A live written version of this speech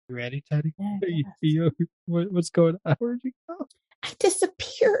You ready, Teddy? Yeah, What's going on? Where'd you go? I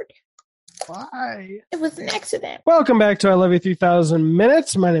disappeared. Why? It was an accident. Welcome back to I Love You 3000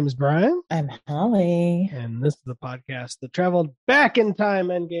 Minutes. My name is Brian. I'm Holly. And this is the podcast that traveled back in time,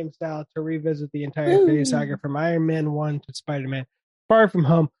 Endgame style, to revisit the entire Infinity Saga from Iron Man 1 to Spider-Man Far From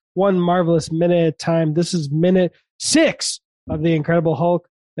Home, one marvelous minute at a time. This is minute 6 of The Incredible Hulk.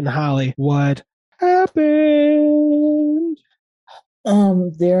 And Holly, what happened?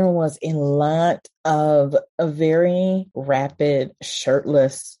 There was a lot of a very rapid,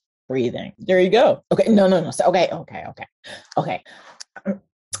 shirtless breathing. There you go. Okay, no. So, okay.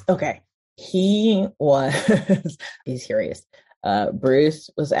 He's curious.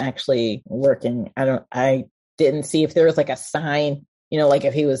 Bruce was actually working. I didn't see if there was like a sign, like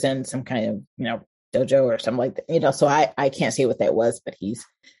if he was in some kind of, dojo or something like that, so I can't see what that was, but he's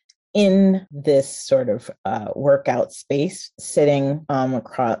in this sort of workout space, sitting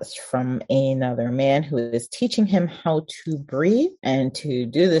across from another man who is teaching him how to breathe and to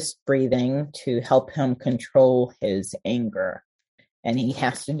do this breathing to help him control his anger. And he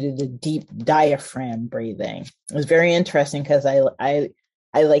has to do the deep diaphragm breathing. It was very interesting because I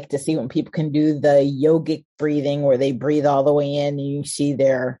like to see when people can do the yogic breathing where they breathe all the way in and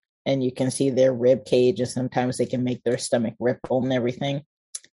you can see their rib cage, and sometimes they can make their stomach ripple and everything.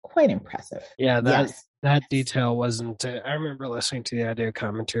 Quite impressive. Yeah, that detail wasn't. I remember listening to the audio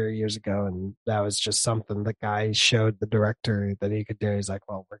commentary years ago, and that was just something the guy showed the director that he could do. He's like,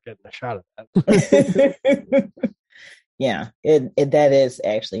 "Well, we're getting a shot of that." Yeah, that is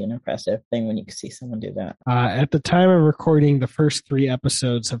actually an impressive thing when you can see someone do that. At the time of recording, the first 3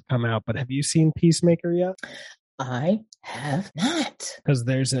 episodes have come out, but have you seen Peacemaker yet? I have not. Because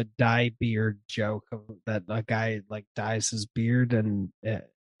there's a dye beard joke that a guy like dyes his beard, and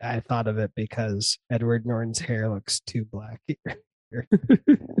I thought of it because Edward Norton's hair looks too black here.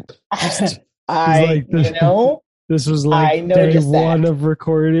 This was like day one of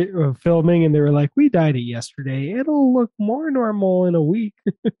filming, and they were like, "We dyed it yesterday. It'll look more normal in a week."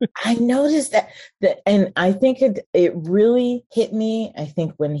 I noticed that, and I think it really hit me. I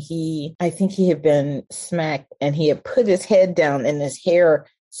think he had been smacked, and he had put his head down, and his hair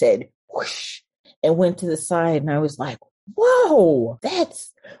said whoosh, and went to the side, and I was like, "Whoa, that's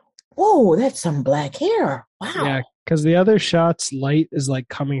some black hair." Wow. Yeah. Because the other shots, light is like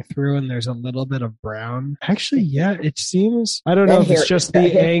coming through and there's a little bit of brown. Actually, yeah, it seems, I don't know if it's just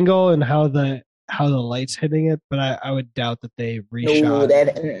the angle and how the light's hitting it, but I would doubt that they reshot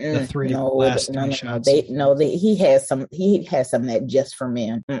the 3 last 3 shots. He has some that just for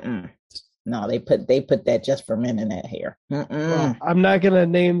men. No, they put that just for men in that hair. Well, I'm not going to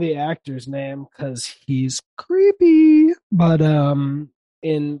name the actor's name because he's creepy, but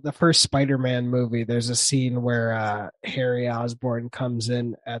in the first Spider-Man movie, there's a scene where Harry Osborn comes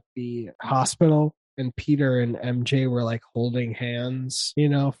in at the hospital, and Peter and MJ were like holding hands,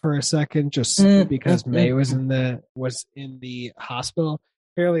 for a second, just because May was in the hospital.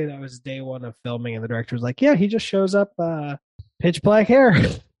 Apparently, that was day 1 of filming, and the director was like, "Yeah, he just shows up, pitch black hair,"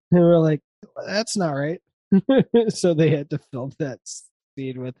 and we're like, "That's not right." So they had to film that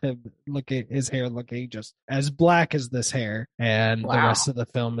scene with him his hair looking just as black as this hair, and the rest of the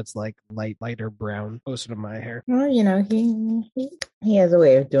film it's like lighter brown, closer to my hair. Well, he has a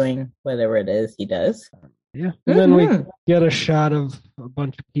way of doing whatever it is he does. Yeah, and then we get a shot of a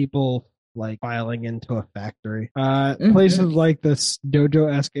bunch of people like filing into a factory. Places like this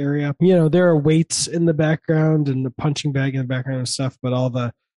dojo-esque area, there are weights in the background and the punching bag in the background and stuff, but all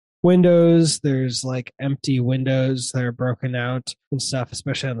the windows, there's like empty windows that are broken out and stuff,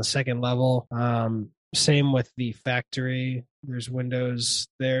 especially on the second level. Same with the factory, there's windows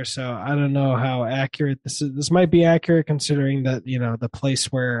there. So I don't know how accurate this is. This might be accurate considering that, the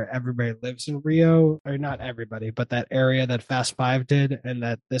place where everybody lives in Rio, or not everybody, but that area that Fast 5 did and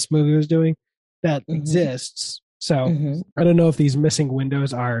that this movie was doing, that exists. So I don't know if these missing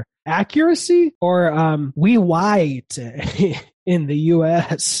windows are accuracy or we white in the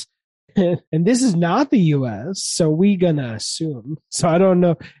US. And this is not the U.S., so we gonna assume. So I don't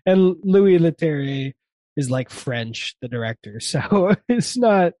know. And Louis Leterrier is like French, the director, so it's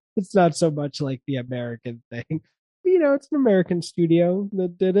not so much like the American thing. It's an American studio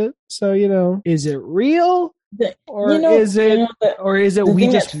that did it. So is it real, or is it we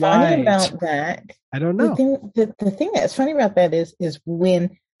just lied about that? I don't know. The thing that's funny about that is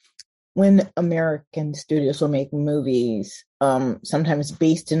when American studios will make movies, sometimes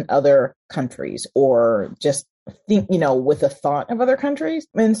based in other countries or just with a thought of other countries.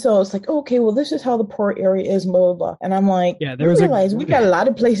 And so it's like, okay, well, this is how the poor area is, blah, blah, blah. And I'm like, we got a lot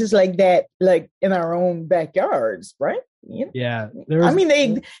of places like that, like in our own backyards, right? Yeah. I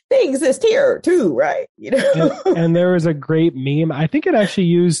mean, they exist here too, right? And there was a great meme. I think it actually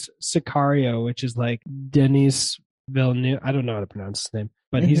used Sicario, which is like Denis Villeneuve. I don't know how to pronounce his name,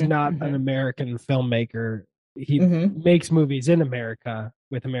 but he's not an American filmmaker. He makes movies in America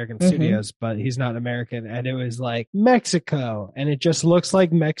with American studios, but he's not American. And it was like Mexico, and it just looks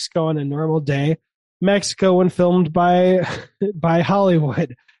like Mexico on a normal day. Mexico when filmed by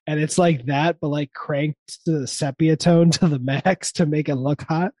Hollywood. And it's like that, but like cranked to the sepia tone to the max to make it look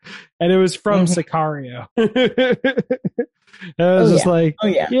hot. And it was from Sicario. I was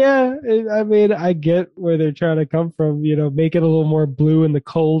I mean, I get where they're trying to come from, make it a little more blue in the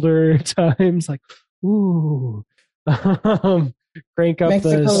colder times. Like, ooh. Crank up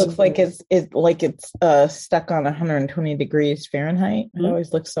Mexico looks like it's stuck on 120 degrees Fahrenheit. It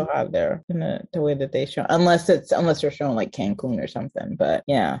always looks so hot there in the way that they show, unless they're showing like Cancun or something. But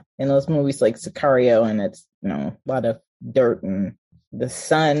yeah, in those movies like Sicario, and it's a lot of dirt and the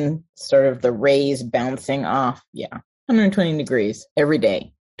sun, sort of the rays bouncing off. Yeah, 120 degrees every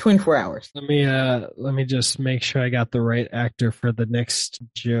day, 24 hours. Let me just make sure I got the right actor for the next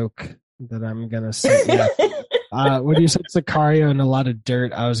joke that I'm gonna say. Yeah. When you said Sicario and a lot of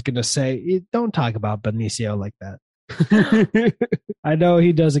dirt, I was going to say, don't talk about Benicio like that. I know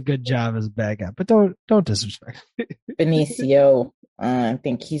he does a good job as a bad guy, but don't disrespect Benicio. I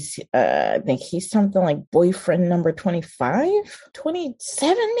think he's something like boyfriend number 25,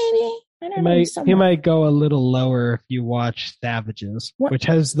 27 maybe. I don't know. He might go a little lower if you watch Savages, which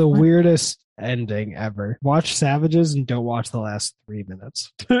has the weirdest ending ever. Watch Savages and don't watch the last 3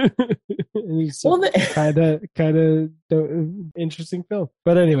 minutes. Kind of interesting film.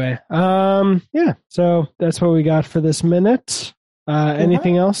 But anyway, so that's what we got for this minute.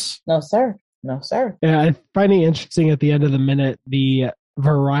 Anything else? No, sir. Yeah, I find it interesting at the end of the minute, the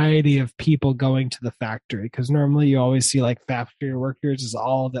variety of people going to the factory, because normally you always see like factory workers as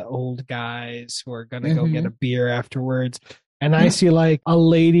all the old guys who are going to go get a beer afterwards. And I see like a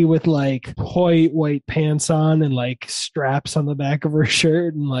lady with like white pants on and like straps on the back of her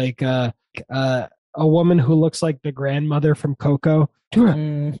shirt, and like a woman who looks like the grandmother from Coco.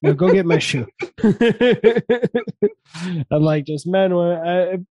 Now go get my shoe. And like just men.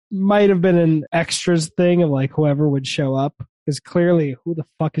 It might have been an extras thing of like whoever would show up. Because clearly, who the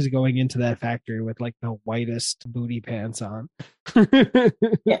fuck is going into that factory with like the whitest booty pants on? Let's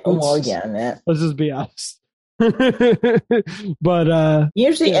just be honest. But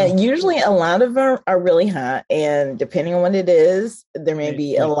usually a lot of them are really hot, and depending on what it is, there may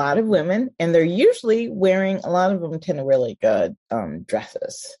be a lot of women, and they're usually wearing, a lot of them tend to really good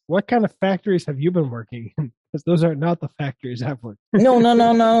dresses. What kind of factories have you been working in? Because those are not the factories I've worked. No.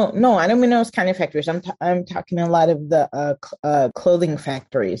 I don't mean those kind of factories. I'm talking a lot of the clothing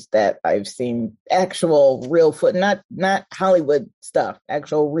factories that I've seen, actual real not Hollywood stuff,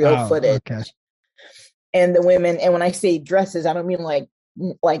 actual real footage. Okay. And the women, and when I say dresses, I don't mean like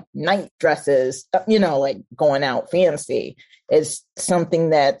night dresses, like going out fancy. It's something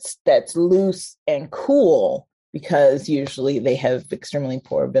that's loose and cool, because usually they have extremely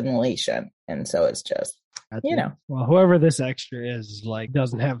poor ventilation, and so it's just. Well, whoever this extra is like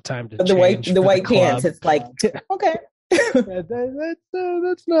doesn't have time to change the white pants. It's like, okay,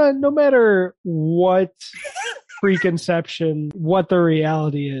 that's not, no matter what preconception, what the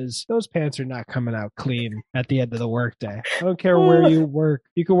reality is, those pants are not coming out clean at the end of the workday. I don't care where you work.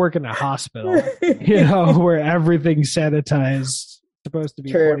 You can work in a hospital, where everything's sanitized. Supposed to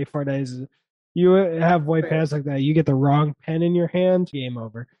be 24 days. You have white pants like that, you get the wrong pen in your hand, game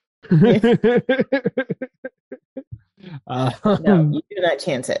over. No, you do not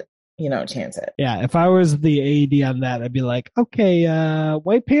chance it. You don't chance it. Yeah, if I was the AED on that, I'd be like, okay,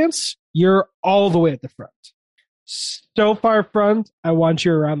 white pants, you're all the way at the front. So far front, I want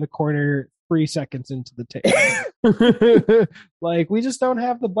you around the corner 3 seconds into the tape. Like, we just don't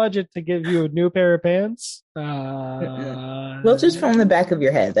have the budget to give you a new pair of pants. Well, just from the back of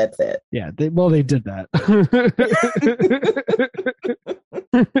your head, that's it. Yeah, they did that.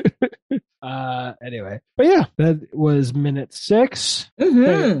 Anyway, but yeah, that was minute 6.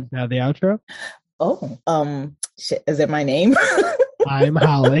 Okay, now the outro. Oh, shit, is it my name? I'm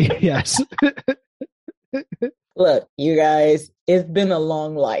Holly. Yes. Look, you guys, it's been a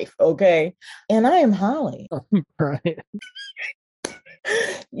long life, okay? And I am Holly. Right.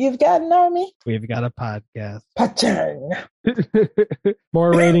 You've got an army? We've got a podcast. Pattern.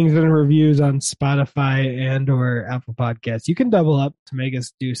 More ratings and reviews on Spotify and or Apple Podcasts. You can double up to make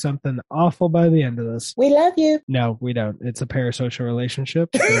us do something awful by the end of this. We love you. No, we don't. It's a parasocial relationship.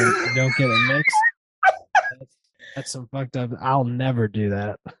 So you don't get it mixed. That's some fucked up. I'll never do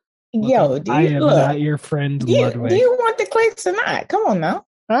that. Yo, I am not your friend, Ludwig. Do you want the clicks or not? Come on now.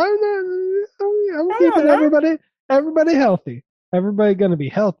 I'm keeping everybody healthy. Everybody gonna be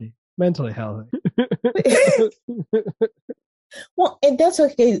healthy, mentally healthy. Well, and that's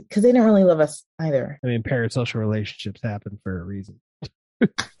okay because they didn't really love us either. I mean, parasocial relationships happen for a reason.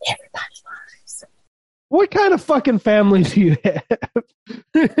 Everybody lies. What kind of fucking family do you have?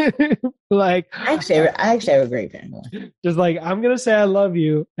 Like, I actually have a great family. Just like, I'm gonna say I love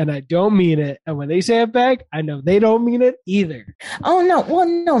you, and I don't mean it, and when they say it back, I know they don't mean it either. Oh no, well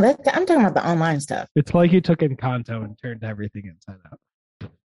no, I'm talking about the online stuff. It's like you took Encanto and turned everything inside out.